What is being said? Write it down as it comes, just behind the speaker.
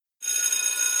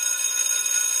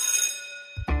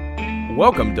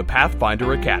Welcome to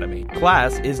Pathfinder Academy.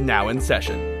 Class is now in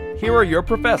session. Here are your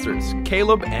professors,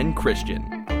 Caleb and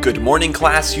Christian. Good morning,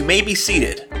 class. You may be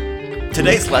seated.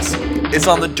 Today's lesson is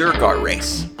on the Durgar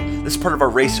race. This is part of our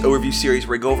race overview series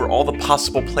where we go over all the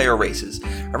possible player races.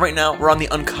 And right now, we're on the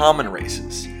uncommon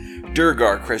races.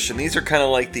 Durgar, Christian, these are kind of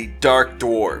like the dark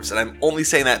dwarves, and I'm only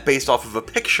saying that based off of a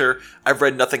picture. I've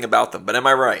read nothing about them, but am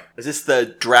I right? Is this the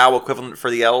drow equivalent for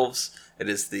the elves? It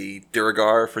is the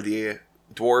Durgar for the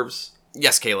dwarves?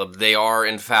 Yes, Caleb, they are,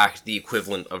 in fact, the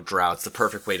equivalent of drow. It's the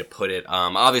perfect way to put it.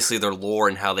 Obviously, their lore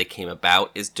and how they came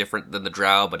about is different than the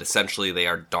drow, but essentially they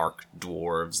are dark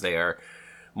dwarves. They are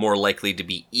more likely to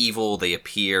be evil. They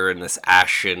appear in this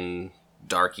ashen,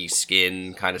 darky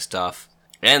skin kind of stuff.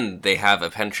 And they have a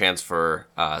penchant for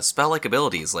spell-like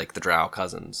abilities like the drow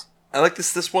cousins. I like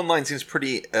this. This one line seems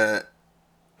pretty,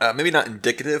 maybe not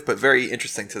indicative, but very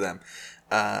interesting to them.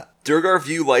 Durgar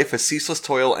view life as ceaseless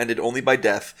toil ended only by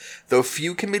death. Though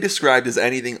few can be described as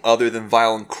anything other than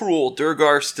vile and cruel,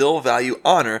 Durgar still value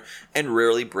honor and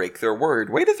rarely break their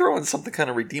word. Way to throw in something kind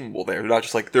of redeemable there. They're not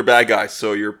just like, they're bad guys,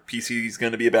 so your PC is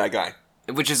going to be a bad guy.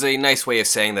 Which is a nice way of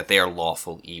saying that they are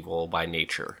lawful evil by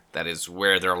nature. That is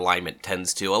where their alignment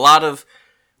tends to. A lot of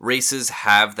races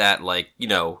have that,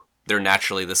 they're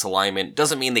naturally this alignment.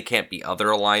 Doesn't mean they can't be other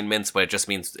alignments, but it just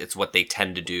means it's what they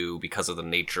tend to do because of the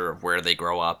nature of where they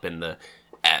grow up and the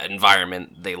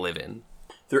environment they live in.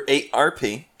 They're 8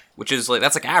 RP. Which is,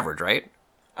 that's average, right?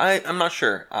 I'm not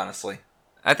sure, honestly.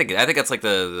 I think that's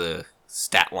the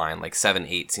stat line.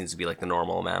 7-8 seems to be the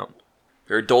normal amount.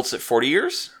 They're adults at 40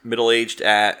 years, middle-aged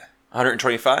at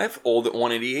 125, old at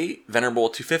 188, venerable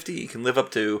at 250. You can live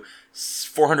up to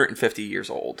 450 years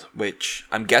old, which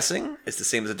I'm guessing is the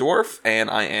same as a dwarf, and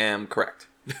I am correct.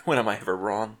 When am I ever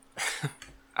wrong?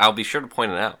 I'll be sure to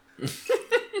point it out.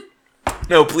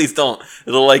 No, please don't.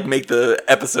 It'll make the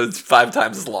episodes 5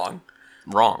 times as long.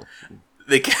 Wrong.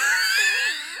 They can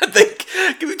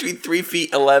between 3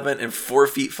 feet 11 and 4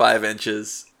 feet 5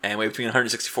 inches, and weigh between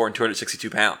 164 and 262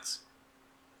 pounds.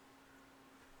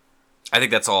 I think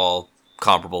that's all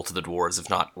comparable to the dwarves, if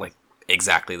not,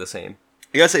 exactly the same.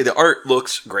 I gotta say, the art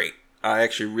looks great. I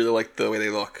actually really like the way they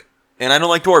look. And I don't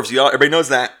like dwarves, everybody knows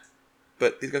that.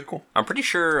 But these guys are cool. I'm pretty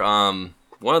sure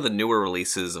one of the newer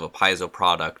releases of a Paizo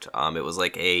product, it was a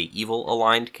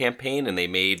evil-aligned campaign, and they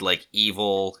made,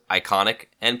 evil iconic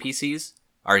NPCs.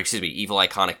 Or, excuse me, evil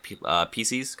iconic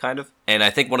PCs, kind of. And I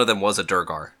think one of them was a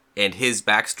Durgar. And his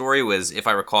backstory was, if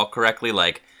I recall correctly,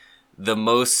 the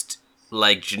most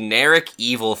generic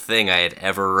evil thing I had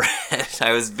ever read.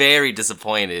 I was very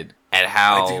disappointed at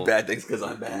how I do bad things because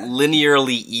I'm bad.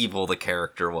 Linearly evil the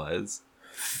character was.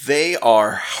 They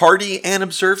are hardy and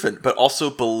observant, but also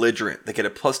belligerent. They get a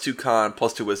 +2 con,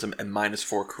 +2 wisdom, and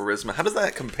 -4 charisma. How does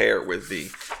that compare with the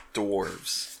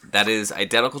dwarves? That is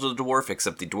identical to the dwarf,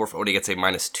 except the dwarf only gets a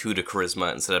 -2 to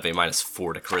charisma instead of a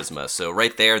 -4 to charisma. So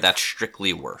right there, that's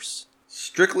strictly worse.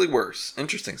 Strictly worse.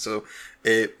 Interesting. So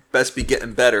it best be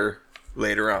getting better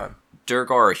later on.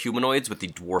 Durgar are humanoids with the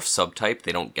dwarf subtype.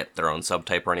 They don't get their own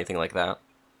subtype or anything like that.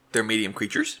 They're medium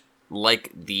creatures.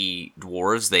 Like the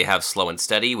dwarves, they have slow and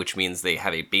steady, which means they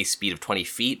have a base speed of 20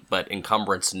 feet, but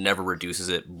encumbrance never reduces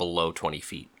it below 20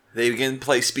 feet. They begin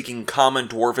play speaking common,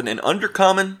 dwarven, and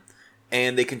undercommon,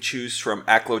 and they can choose from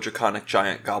Aclo, Draconic,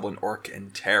 Giant, Goblin, Orc,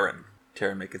 and Terran.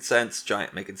 Terran making sense,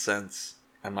 Giant making sense.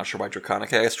 I'm not sure why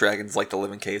Draconic. I guess dragons like to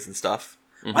live in caves and stuff.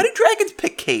 Mm-hmm. Why do dragons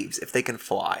pick caves if they can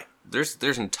fly?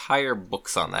 There's entire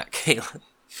books on that, Caleb.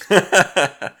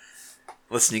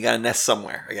 Listen, you gotta nest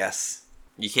somewhere, I guess.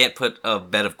 You can't put a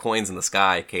bed of coins in the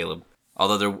sky, Caleb.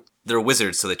 Although they're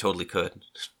wizards, so they totally could.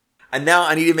 And now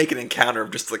I need to make an encounter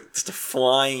of just a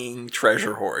flying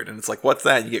treasure hoard, and it's what's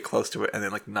that? And you get close to it, and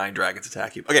then 9 dragons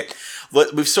attack you. Okay,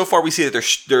 so far we see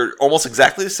that they're almost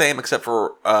exactly the same, except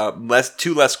for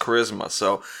 2 less charisma.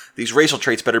 So these racial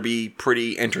traits better be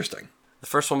pretty interesting. The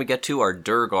first one we get to are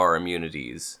Durgar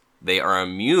immunities. They are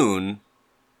immune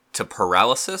to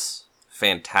paralysis,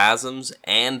 phantasms,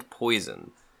 and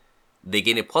poison. They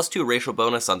gain a +2 racial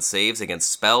bonus on saves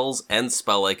against spells and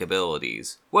spell-like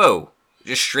abilities. Whoa!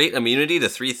 Just straight immunity to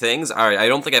 3 things? Alright, I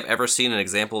don't think I've ever seen an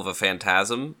example of a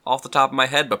phantasm off the top of my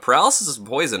head, but paralysis and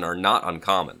poison are not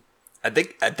uncommon. I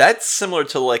think that's similar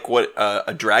to what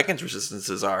a dragon's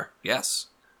resistances are. Yes.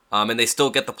 And they still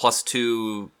get the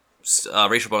 +2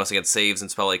 racial bonus against saves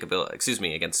and spell-like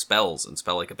against spells and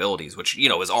spell-like abilities, which,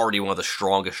 is already one of the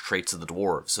strongest traits of the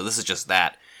dwarves. So this is just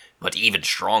that, but even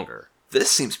stronger. This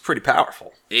seems pretty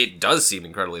powerful. It does seem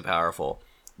incredibly powerful.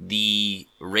 The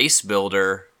race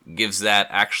builder gives that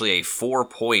actually a 4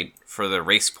 point for the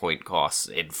race point costs.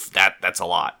 That's a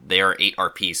lot. They are 8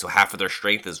 RP, so half of their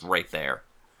strength is right there.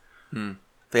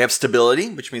 They have stability,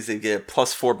 which means they get a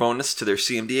 +4 bonus to their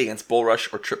CMD against bull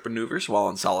rush or trip maneuvers while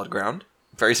on solid ground.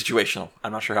 Very situational.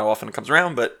 I'm not sure how often it comes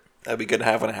around, but that'd be good to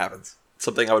have when it happens.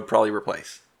 Something I would probably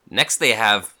replace. Next, they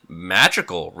have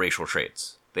magical racial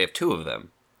traits. They have 2 of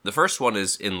them. The first one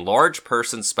is Enlarge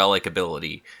Person Spell-like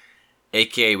ability,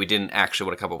 aka we didn't actually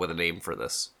want to come up with a name for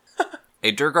this.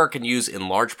 A Durgar can use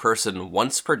Enlarge Person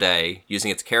once per day,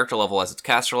 using its character level as its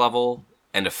caster level,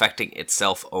 and affecting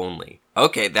itself only.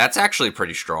 Okay, that's actually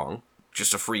pretty strong.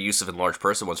 Just a free use of Enlarge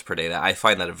Person once per day. I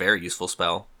find that a very useful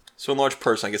spell. So Enlarge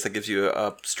Person, I guess that gives you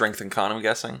a strength and con, I'm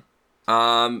guessing?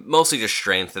 Mostly just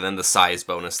strength, and then the size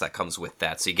bonus that comes with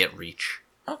that, so you get reach.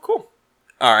 Oh, cool.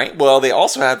 Alright, well, they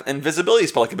also have Invisibility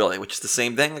spell-like ability, which is the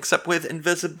same thing, except with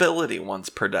invisibility once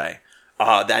per day.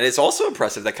 That is also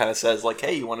impressive. That kind of says, like,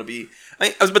 hey, you want to be...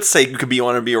 I was about to say you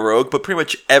want to be a rogue, but pretty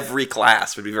much every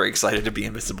class would be very excited to be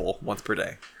invisible once per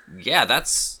day. Yeah,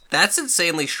 that's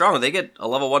insanely strong. They get a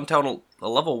level 1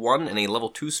 and a level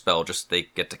 2 spell, just they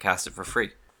get to cast it for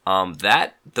free.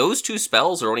 Those 2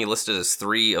 spells are only listed as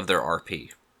 3 of their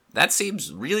RP. That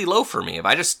seems really low for me. If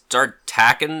I just start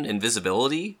tacking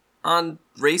invisibility on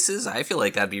races, I feel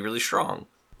like that'd be really strong.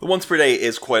 The once per day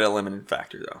is quite a limiting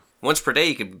factor, though. Once per day,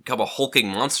 you can become a hulking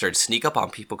monster and sneak up on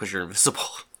people because you're invisible.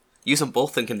 Use them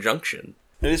both in conjunction.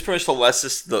 It is pretty much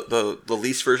the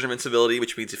least version of invincibility,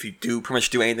 which means if you do pretty much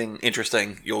do anything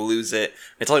interesting, you'll lose it.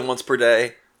 It's only once per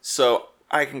day, so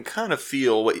I can kind of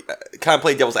feel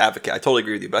play devil's advocate. I totally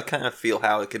agree with you, but I kind of feel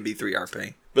how it can be 3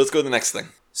 RP. But let's go to the next thing.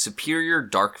 Superior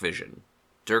Dark Vision.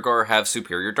 Durgar have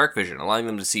superior dark vision, allowing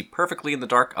them to see perfectly in the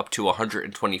dark up to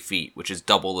 120 feet, which is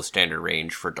double the standard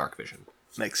range for dark vision.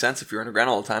 Makes sense if you're underground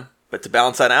all the time. But to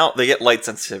balance that out, they get light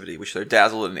sensitivity, which they're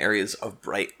dazzled in areas of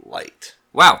bright light.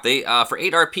 Wow, they for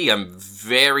 8 RP, I'm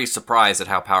very surprised at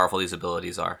how powerful these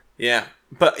abilities are. Yeah,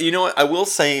 but you know what? I will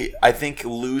say, I think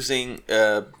losing,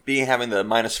 having the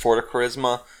 -4 to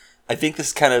charisma, I think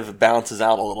this kind of balances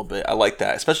out a little bit. I like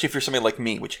that, especially if you're somebody like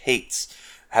me, which hates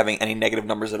having any negative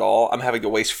numbers at all. I'm having to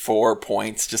waste 4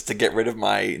 points just to get rid of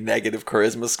my negative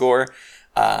charisma score.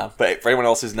 But for anyone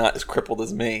else who's not as crippled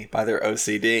as me by their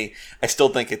OCD, I still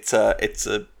think it's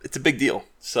a big deal.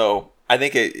 So I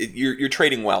think you're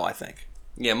trading well, I think.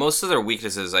 Yeah, most of their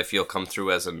weaknesses, I feel, come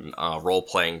through as a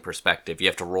role-playing perspective. You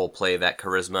have to role-play that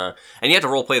charisma, and you have to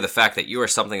role-play the fact that you are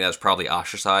something that is probably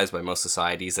ostracized by most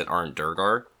societies that aren't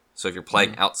Durgar. So if you're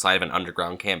playing outside of an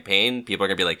underground campaign, people are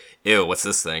going to be like, ew, what's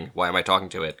this thing? Why am I talking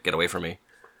to it? Get away from me.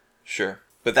 Sure.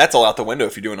 But that's all out the window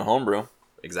if you're doing a homebrew.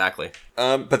 Exactly.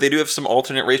 But they do have some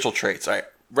alternate racial traits.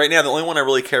 Right now, the only one I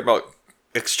really care about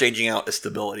exchanging out is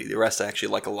stability. The rest I actually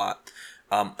like a lot.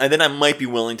 And then I might be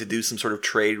willing to do some sort of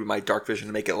trade with my dark vision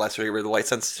to make it less get rid of the light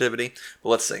sensitivity. But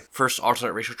let's see. First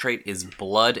alternate racial trait is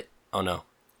blood. Oh no,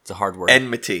 it's a hard word.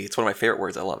 Enmity. It's one of my favorite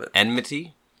words. I love it.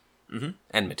 Enmity? Mm-hmm.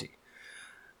 Enmity.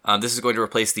 This is going to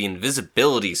replace the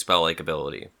invisibility spell-like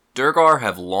ability. Durgar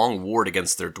have long warred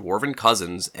against their dwarven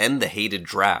cousins and the hated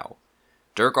drow.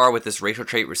 Durgar with this racial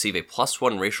trait receive a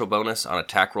 +1 racial bonus on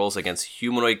attack rolls against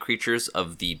humanoid creatures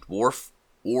of the dwarf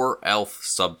or elf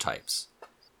subtypes.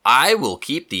 I will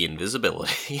keep the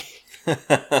invisibility.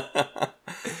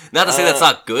 Not to say that's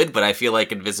not good, but I feel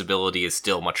like invisibility is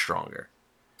still much stronger.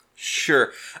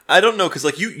 Sure. I don't know, because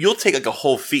like you'll take like a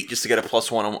whole feat just to get a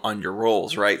 +1 on your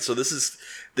rolls, right? So this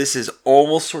is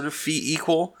almost sort of feat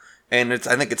equal, and I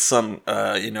think it's some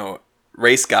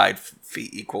race guide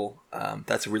feat equal.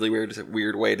 That's a really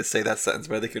weird way to say that sentence,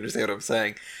 but I think you understand what I'm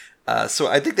saying. So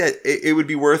I think that it would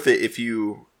be worth it if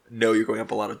you know you're going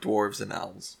up a lot of dwarves and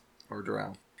elves or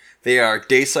drow. They are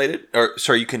day-sighted,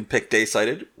 you can pick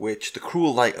day-sighted, which the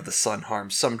cruel light of the sun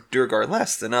harms some Durgar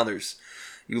less than others.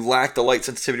 You lack the light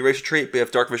sensitivity racial trait, but you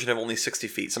have dark vision of only 60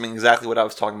 feet. Something exactly what I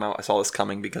was talking about. I saw this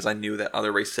coming because I knew that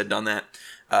other races had done that.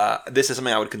 This is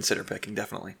something I would consider picking,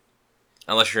 definitely.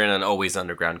 Unless you're in an Always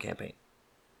Underground campaign.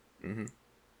 Mm-hmm.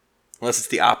 Unless it's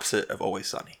the opposite of Always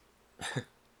Sunny.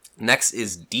 Next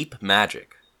is Deep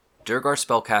Magic. Durgar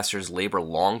spellcasters labor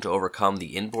long to overcome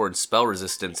the inborn spell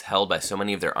resistance held by so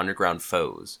many of their underground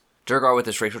foes. Durgar with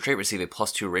this racial trait receive a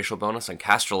 +2 racial bonus on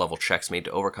caster level checks made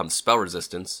to overcome spell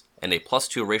resistance, and a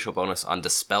 +2 racial bonus on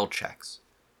dispel checks.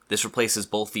 This replaces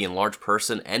both the Enlarge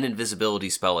Person and Invisibility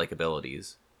spell-like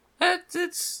abilities.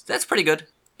 That's pretty good.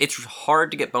 It's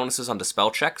hard to get bonuses on dispel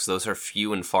checks, those are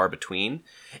few and far between,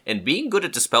 and being good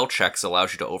at dispel checks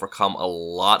allows you to overcome a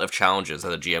lot of challenges that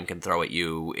the GM can throw at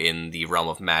you in the realm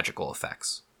of magical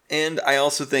effects. And I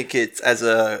also think it's as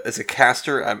a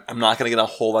caster, I'm not going to get a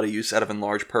whole lot of use out of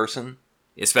Enlarge Person.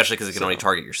 Especially because it can only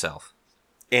target yourself.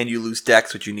 And you lose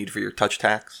Dex, which you need for your touch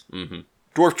attacks. Mm-hmm.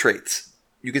 Dwarf traits.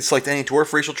 You can select any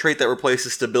dwarf racial trait that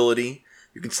replaces stability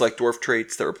You can select dwarf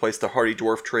traits that replace the hardy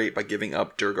dwarf trait by giving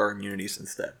up Durgar immunities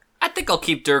instead. I think I'll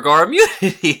keep Durgar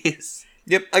immunities.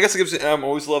 Yep, I guess it gives.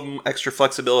 Always love extra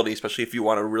flexibility, especially if you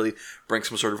want to really bring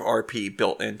some sort of RP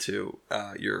built into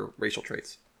your racial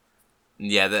traits.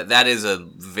 Yeah, that is a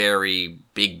very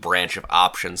big branch of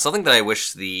options. Something that I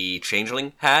wish the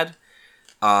Changeling had.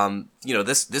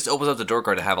 This opens up the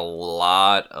Durgar to have a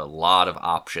lot of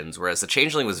options, whereas the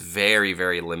Changeling was very,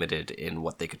 very limited in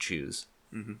what they could choose.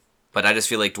 Mm-hmm. But I just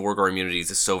feel like Durgar immunities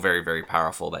is so very, very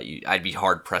powerful that I'd be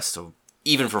hard pressed to,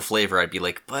 even for flavor, I'd be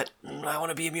like, but I want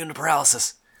to be immune to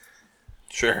paralysis.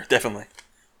 Sure, definitely.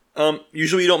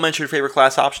 Usually you don't mention your favorite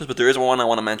class options, but there is one I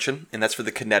want to mention, and that's for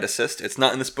the Kineticist. It's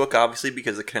not in this book, obviously,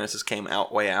 because the Kineticist came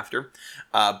out way after.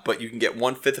 But you can get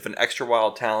 1/5 of an extra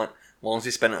wild talent, as long as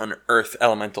you spend it on an Earth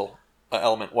element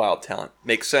wild talent.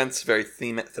 Makes sense, very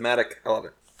thematic, I love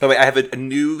it. By the way, I have a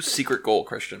new secret goal,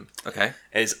 Christian. Okay.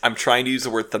 Is I'm trying to use the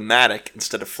word thematic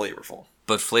instead of flavorful.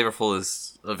 But flavorful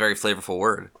is a very flavorful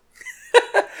word.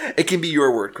 It can be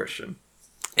your word, Christian.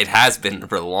 It has been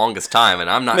for the longest time, and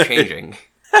I'm not changing.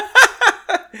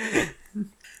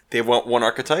 They want one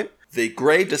archetype. The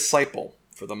Grey Disciple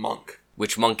for the Monk.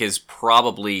 Which Monk is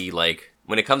probably, like,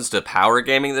 when it comes to power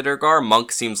gaming the Durgar,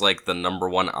 Monk seems like the number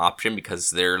one option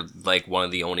because they're, like, one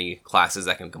of the only classes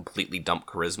that can completely dump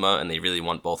charisma, and they really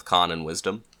want both con and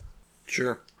wisdom.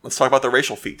 Sure. Let's talk about the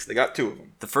racial feats. They got 2 of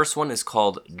them. The first one is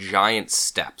called Giant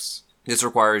Steps. This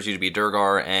requires you to be a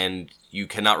Durgar, and you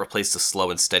cannot replace the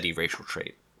slow and steady racial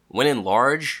trait. When in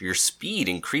large, your speed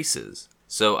increases.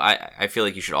 So I feel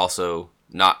like you should also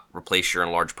not replace your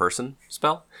enlarge person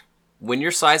spell. When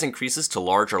your size increases to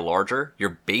large or larger,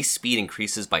 your base speed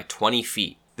increases by 20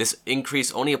 feet. This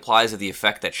increase only applies to the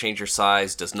effect that change your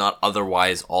size does not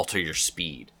otherwise alter your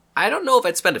speed. I don't know if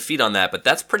I'd spend a feat on that, but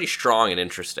that's pretty strong and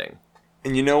interesting.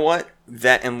 And you know what?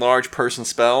 That enlarge person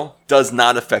spell does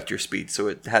not affect your speed, so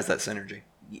it has that synergy.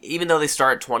 Even though they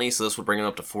start at 20, so this would bring them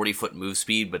up to 40-foot move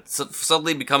speed, but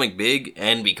suddenly becoming big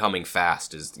and becoming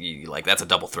fast is, like, that's a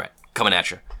double threat coming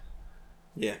at you.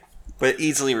 Yeah. But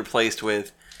easily replaced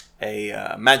with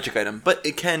a magic item, but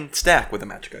it can stack with a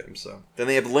magic item, so. Then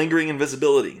they have Lingering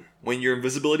Invisibility. When your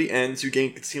invisibility ends, you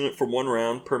gain concealment for 1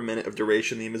 round per minute of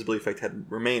duration the invisibility effect had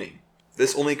remaining.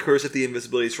 This only occurs if the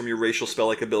invisibility is from your racial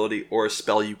spell-like ability or a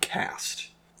spell you cast.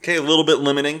 Okay, a little bit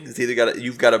limiting. It's either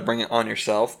you've got to bring it on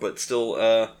yourself, but still,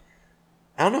 I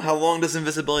don't know how long does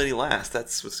invisibility last.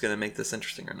 That's what's going to make this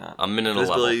interesting or not. A minute a level.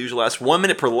 Invisibility usually lasts 1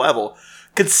 minute per level.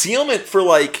 Concealment for,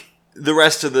 like, the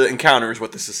rest of the encounter is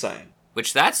what this is saying.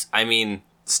 Which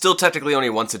still technically only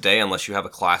once a day unless you have a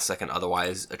class that can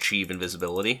otherwise achieve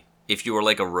invisibility. If you were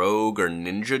like a rogue or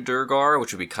ninja Durgar,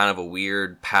 which would be kind of a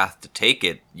weird path to take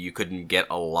it, you couldn't get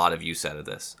a lot of use out of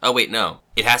this. Oh wait, no.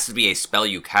 It has to be a spell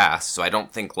you cast, so I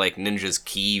don't think like Ninja's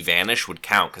Key Vanish would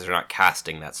count because they're not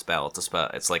casting that spell. It's a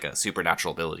spell. It's like a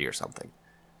supernatural ability or something.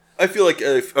 I feel like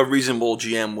a reasonable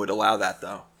GM would allow that,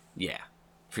 though. Yeah.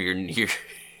 For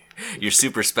your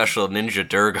super special ninja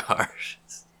Durgars.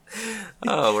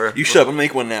 Oh, you shut up and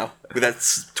make one now. With that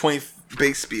 20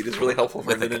 base speed is really helpful for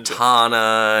with a a ninja.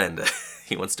 katana, and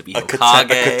he wants to be a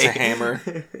Hokage. A hammer.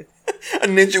 A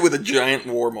ninja with a giant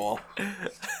war maul.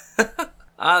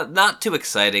 Not too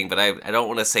exciting, but I don't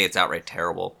want to say it's outright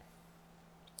terrible.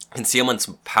 Concealment's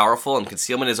powerful, and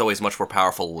concealment is always much more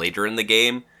powerful later in the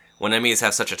game. When enemies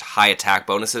have such a high attack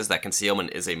bonuses, that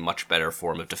concealment is a much better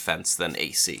form of defense than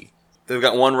AC. They've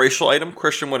got one racial item.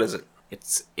 Christian, what is it?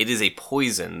 It is a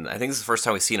poison. I think this is the first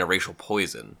time we've seen a racial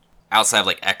poison. Outside of,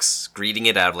 like, X greeting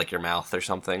it out of, like, your mouth or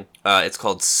something. It's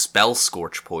called Spell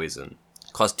Scorch Poison.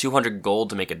 It costs 200 gold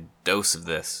to make a dose of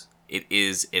this. It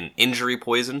is an injury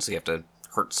poison, so you have to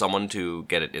hurt someone to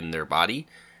get it in their body.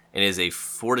 It is a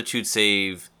Fortitude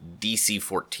save DC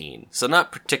 14. So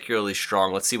not particularly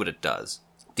strong. Let's see what it does.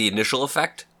 The initial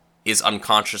effect is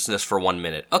unconsciousness for 1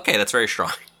 minute. Okay, that's very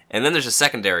strong. And then there's a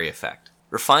secondary effect.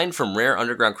 Refined from rare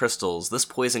underground crystals, this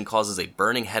poison causes a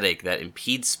burning headache that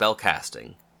impedes spell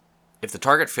casting. If the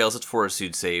target fails its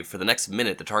Fortitude save, for the next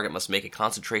minute the target must make a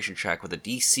concentration check with a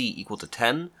DC equal to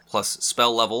 10, plus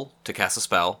spell level to cast a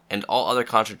spell, and all other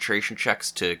concentration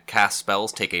checks to cast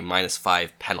spells take a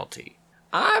 -5 penalty.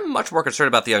 I'm much more concerned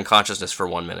about the unconsciousness for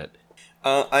 1 minute.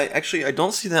 I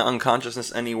don't see that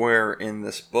unconsciousness anywhere in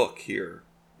this book here.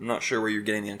 I'm not sure where you're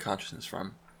getting the unconsciousness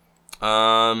from.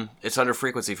 It's under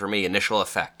frequency for me, initial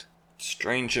effect.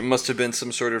 Strange. It must have been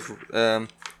some sort of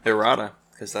errata,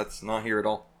 because that's not here at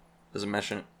all. Doesn't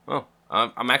mention it. Oh,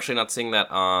 I'm actually not seeing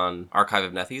that on Archive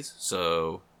of Nethys,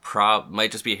 so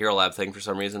might just be a Hero Lab thing for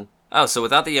some reason. Oh, so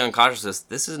without the unconsciousness,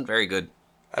 this isn't very good.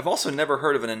 I've also never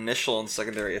heard of an initial and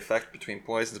secondary effect between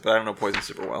poisons, but I don't know poison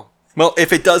super well. Well,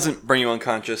 if it doesn't bring you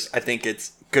unconscious, I think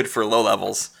it's good for low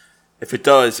levels. If it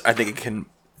does, I think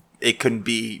it can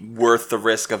be worth the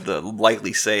risk of the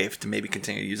likely save to maybe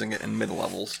continue using it in middle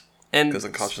levels. And because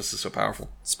unconsciousness is so powerful.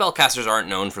 Spellcasters aren't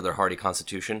known for their hardy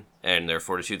constitution and their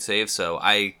fortitude saves, so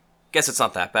I guess it's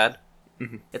not that bad.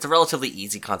 Mm-hmm. It's a relatively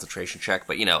easy concentration check,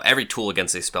 but every tool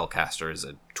against a spellcaster is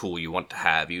a tool you want to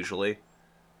have usually.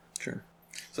 Sure.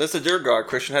 So that's the Durgar.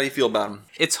 Christian, how do you feel about him?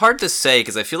 It's hard to say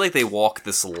because I feel like they walk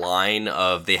this line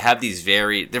of they're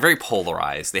very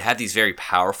polarized. They have these very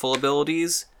powerful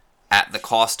abilities at the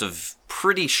cost of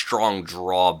pretty strong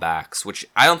drawbacks, which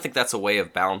I don't think that's a way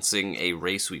of balancing a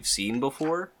race we've seen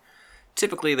before.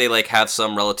 Typically, they have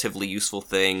some relatively useful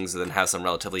things and then have some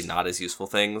relatively not as useful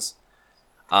things.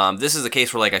 This is a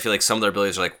case where I feel like some of their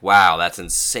abilities are wow, that's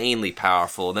insanely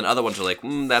powerful, and then other ones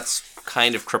are that's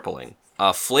kind of crippling.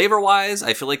 Flavor-wise,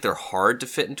 I feel like they're hard to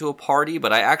fit into a party,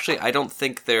 but I don't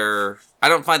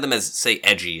find them as, say,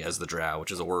 edgy as the Drow,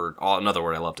 which is another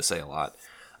word I love to say a lot.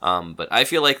 But I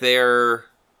feel like they're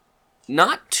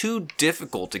not too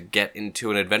difficult to get into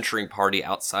an adventuring party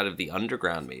outside of the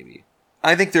underground, maybe.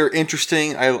 I think they're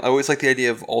interesting. I always like the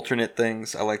idea of alternate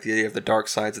things. I like the idea of the dark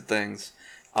sides of things.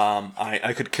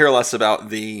 I could care less about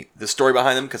the story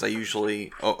behind them because I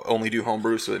usually only do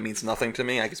homebrew, so it means nothing to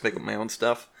me. I just make up my own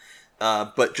stuff.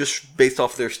 But just based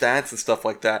off their stats and stuff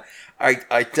like that,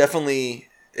 I definitely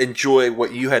enjoy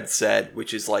what you had said,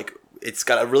 which is it's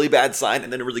got a really bad side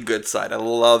and then a really good side. I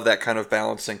love that kind of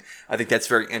balancing. I think that's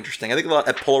very interesting. I think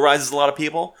it polarizes a lot of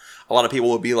people. A lot of people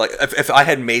would be like, if I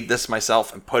had made this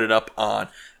myself and put it up on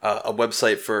a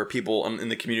website for people in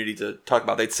the community to talk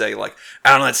about, they'd say I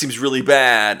don't know, that seems really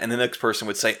bad. And the next person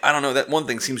would say, I don't know, that one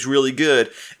thing seems really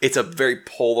good. It's a very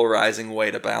polarizing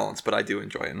way to balance, but I do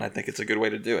enjoy it. And I think it's a good way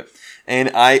to do it.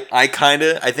 And I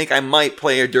think I might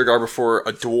play a Durgar before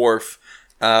a Dwarf,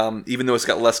 even though it's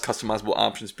got less customizable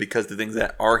options because the things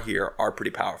that are here are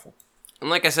pretty powerful. And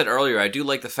like I said earlier, I do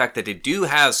like the fact that they do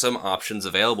have some options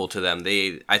available to them.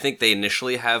 I think they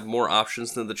initially have more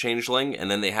options than the Changeling,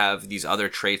 and then they have these other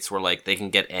traits where they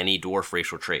can get any dwarf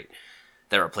racial trait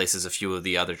that replaces a few of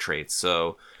the other traits.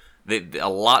 So a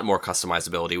lot more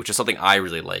customizability, which is something I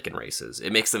really like in races.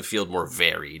 It makes them feel more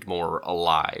varied, more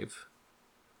alive.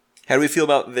 How do we feel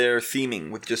about their theming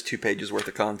with just 2 pages worth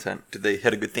of content? Did they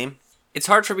hit a good theme? It's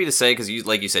hard for me to say because,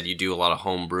 like you said, you do a lot of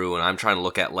homebrew, and I'm trying to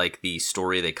look at the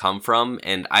story they come from,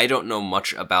 and I don't know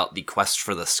much about the Quest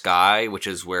for the Sky, which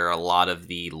is where a lot of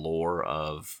the lore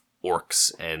of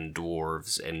orcs and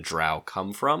dwarves and drow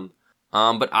come from.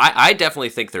 But I definitely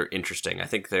think they're interesting. I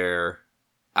think I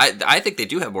think they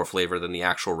do have more flavor than the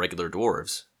actual regular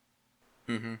dwarves.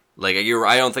 Mm-hmm.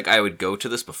 I don't think I would go to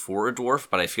this before a dwarf,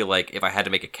 but I feel like if I had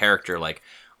to make a character,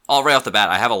 all right off the bat,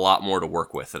 I have a lot more to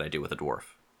work with than I do with a dwarf.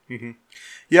 Mm-hmm.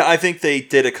 Yeah, I think they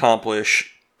did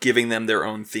accomplish giving them their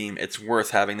own theme. It's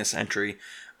worth having this entry.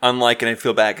 Unlike, and I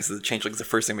feel bad because the Changeling's the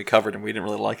first thing we covered and we didn't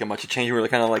really like it much. A Changeling, we were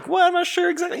kind of well, I'm not sure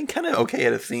exactly. Kind of okay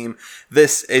at a theme.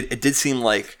 This, it did seem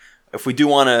like if we do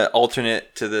want to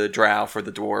alternate to the Drow for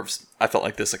the Dwarves, I felt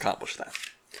like this accomplished that.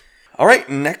 All right,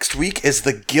 next week is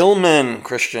the Gilman,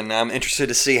 Christian. I'm interested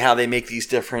to see how they make these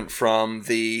different from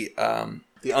the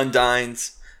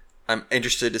Undines. I'm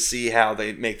interested to see how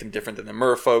they make them different than the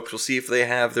merfolks. We'll see if they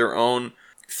have their own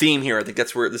theme here. I think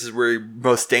this is where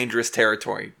most dangerous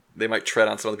territory. They might tread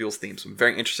on some other people's themes. So I'm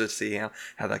very interested to see how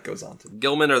that goes on.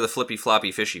 Gilman are the flippy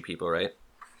floppy fishy people, right?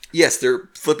 Yes, they're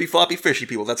flippy floppy fishy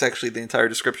people. That's actually the entire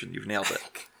description. You've nailed it.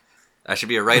 I should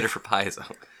be a writer for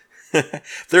Paizo.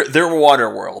 They're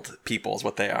Waterworld people is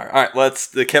what they are. All right,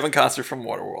 the Kevin Costner from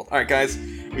Waterworld. All right, guys,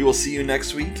 we will see you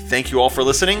next week. Thank you all for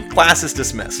listening. Class is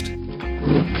dismissed.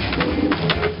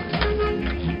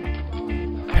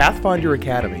 Pathfinder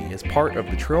Academy is part of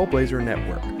the Trailblazer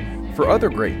Network. For other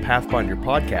great Pathfinder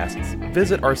podcasts,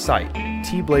 visit our site,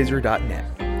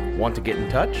 tblazer.net. Want to get in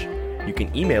touch? You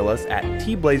can email us at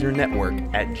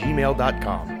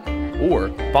tblazernetwork@gmail.com or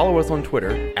follow us on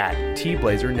Twitter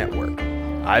 @tblazernetwork.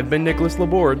 I've been Nicholas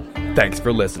Laborde. Thanks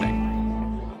for listening.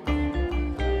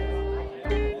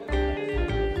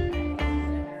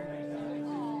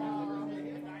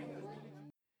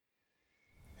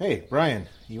 Hey, Brian,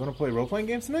 you want to play role-playing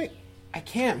games tonight? I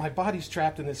can't. My body's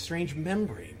trapped in this strange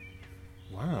membrane.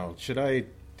 Wow, should I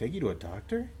take you to a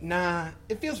doctor? Nah,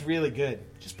 it feels really good.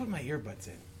 Just put my earbuds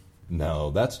in. No,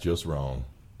 that's just wrong.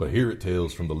 But here at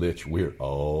Tales from the Lich, we're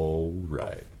all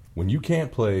right. When you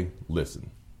can't play, listen.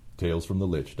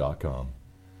 TalesFromTheLich.com.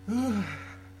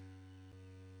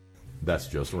 That's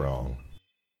just wrong.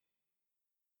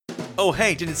 Oh,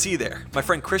 hey, didn't see you there. My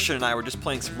friend Christian and I were just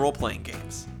playing some role-playing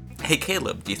games. Hey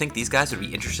Caleb, do you think these guys would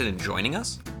be interested in joining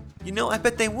us? You know, I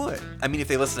bet they would. I mean, if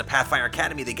they listen to Pathfinder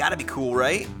Academy, they gotta be cool,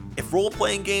 right? If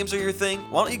role-playing games are your thing,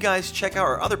 why don't you guys check out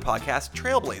our other podcast,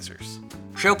 Trailblazers?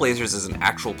 Trailblazers is an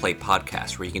actual play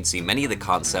podcast where you can see many of the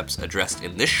concepts addressed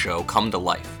in this show come to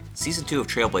life. Season 2 of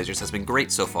Trailblazers has been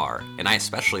great so far, and I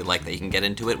especially like that you can get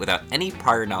into it without any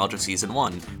prior knowledge of Season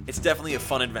 1. It's definitely a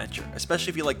fun adventure, especially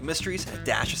if you like mysteries and a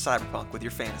dash of cyberpunk with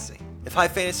your fantasy. If high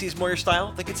fantasy is more your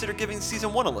style, then consider giving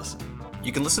Season 1 a listen.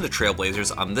 You can listen to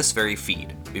Trailblazers on this very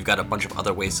feed. We've got a bunch of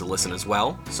other ways to listen as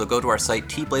well, so go to our site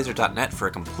tblazer.net for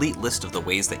a complete list of the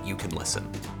ways that you can listen.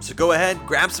 So go ahead,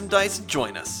 grab some dice, and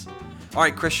join us.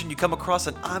 Alright, Christian, you come across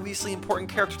an obviously important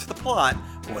character to the plot.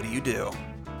 What do you do?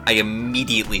 I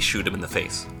immediately shoot him in the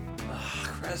face.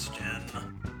 Christian.